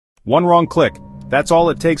One wrong click, that's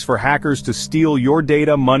all it takes for hackers to steal your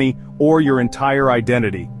data, money, or your entire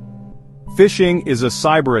identity. Phishing is a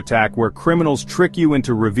cyber attack where criminals trick you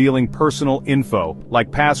into revealing personal info,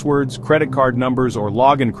 like passwords, credit card numbers, or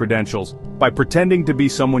login credentials, by pretending to be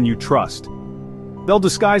someone you trust. They'll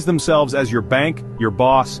disguise themselves as your bank, your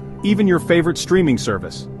boss, even your favorite streaming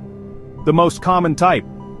service. The most common type.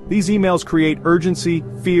 These emails create urgency,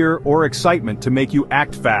 fear, or excitement to make you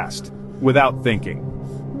act fast, without thinking.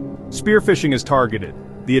 Spear phishing is targeted.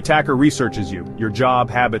 The attacker researches you, your job,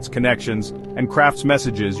 habits, connections, and crafts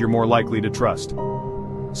messages you're more likely to trust.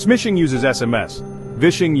 Smishing uses SMS.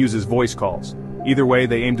 Phishing uses voice calls. Either way,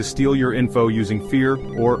 they aim to steal your info using fear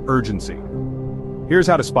or urgency. Here's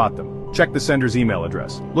how to spot them. Check the sender's email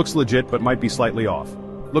address. Looks legit but might be slightly off.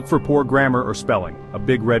 Look for poor grammar or spelling, a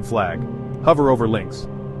big red flag. Hover over links.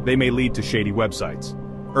 They may lead to shady websites.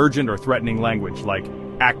 Urgent or threatening language like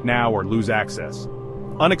act now or lose access.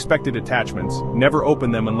 Unexpected attachments, never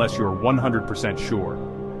open them unless you're 100% sure.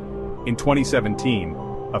 In 2017,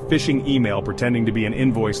 a phishing email pretending to be an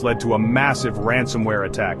invoice led to a massive ransomware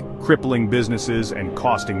attack, crippling businesses and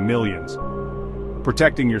costing millions.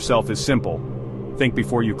 Protecting yourself is simple. Think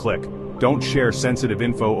before you click. Don't share sensitive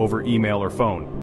info over email or phone.